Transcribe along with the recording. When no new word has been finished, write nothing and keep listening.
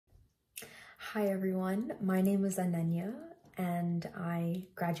Hi everyone, my name is Ananya and I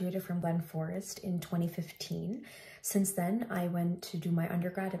graduated from Glenforest in 2015. Since then, I went to do my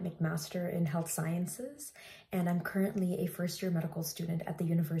undergrad at McMaster in Health Sciences, and I'm currently a first-year medical student at the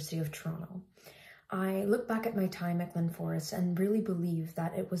University of Toronto. I look back at my time at Glenforest and really believe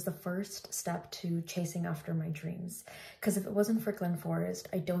that it was the first step to chasing after my dreams. Because if it wasn't for Glenforest,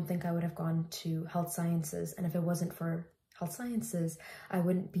 I don't think I would have gone to Health Sciences, and if it wasn't for Health Sciences, I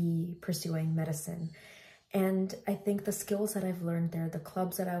wouldn't be pursuing medicine. And I think the skills that I've learned there, the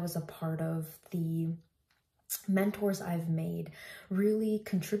clubs that I was a part of, the mentors I've made really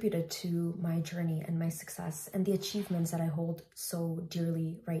contributed to my journey and my success and the achievements that I hold so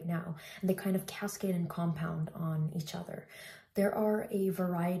dearly right now. And they kind of cascade and compound on each other. There are a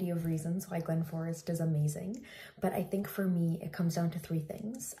variety of reasons why Glenforest is amazing, but I think for me, it comes down to three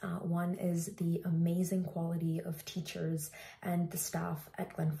things. One is the amazing quality of teachers and the staff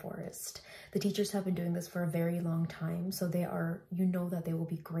at Glenforest. The teachers have been doing this for a very long time, so you know that they will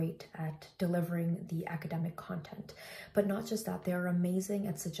be great at delivering the academic content. But not just that, they are amazing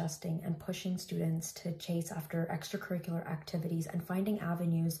at suggesting and pushing students to chase after extracurricular activities and finding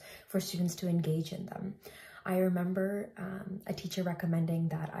avenues for students to engage in them. I remember a teacher recommending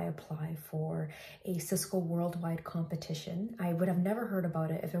that I apply for a Cisco worldwide competition. I would have never heard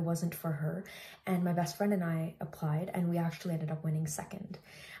about it if it wasn't for her. And my best friend and I applied, and we actually ended up winning second.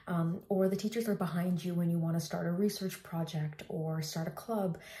 Or the teachers are behind you when you want to start a research project or start a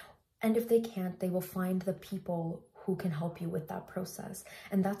club. And if they can't, they will find the people who can help you with that process.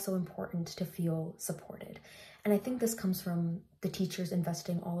 And that's so important to feel supported. And I think this comes from the teachers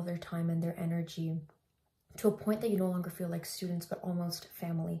investing all of their time and their energy to a point that you no longer feel like students, but almost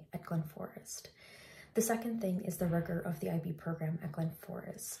family at Glenforest. The second thing is the rigor of the IB program at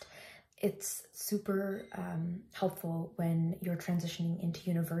Glenforest. It's super helpful when you're transitioning into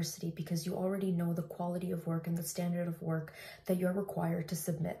university because you already know the quality of work and the standard of work that you're required to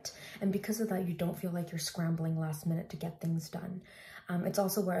submit. And because of that, you don't feel like you're scrambling last minute to get things done. It's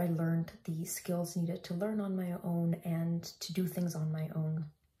also where I learned the skills needed to learn on my own and to do things on my own.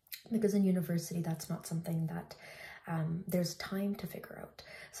 Because in university, that's not something that there's time to figure out.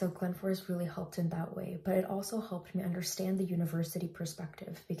 So Glenforest really helped in that way, but it also helped me understand the university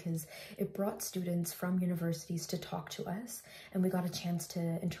perspective because it brought students from universities to talk to us, and we got a chance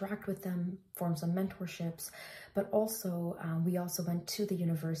to interact with them, form some mentorships, but also we also went to the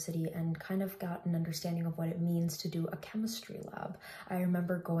university and kind of got an understanding of what it means to do a chemistry lab. I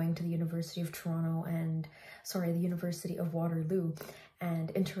remember going to the University of Toronto the University of Waterloo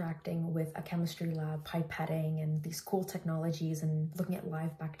and interacting with a chemistry lab, pipetting and these cool technologies and looking at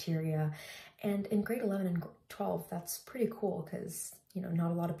live bacteria. And in grade 11 and 12, that's pretty cool because,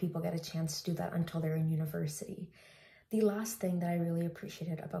 not a lot of people get a chance to do that until they're in university. The last thing that I really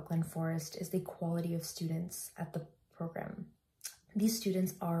appreciated about Glenforest is the quality of students at the program. These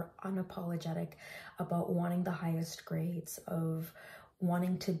students are unapologetic about wanting the highest grades, of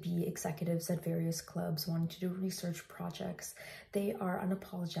wanting to be executives at various clubs, wanting to do research projects. They are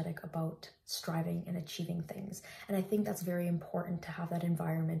unapologetic about striving and achieving things. And I think that's very important to have that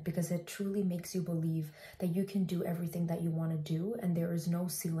environment because it truly makes you believe that you can do everything that you want to do and there is no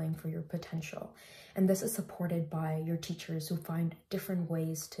ceiling for your potential. And this is supported by your teachers who find different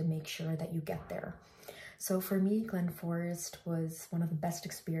ways to make sure that you get there. So for me, Glenforest was one of the best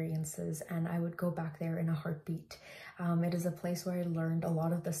experiences, and I would go back there in a heartbeat. It is a place where I learned a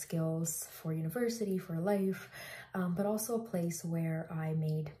lot of the skills for university, for life, but also a place where I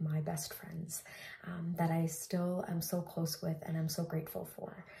made my best friends that I still am so close with and I'm so grateful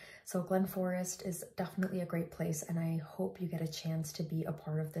for. So Glenforest is definitely a great place, and I hope you get a chance to be a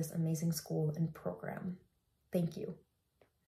part of this amazing school and program. Thank you.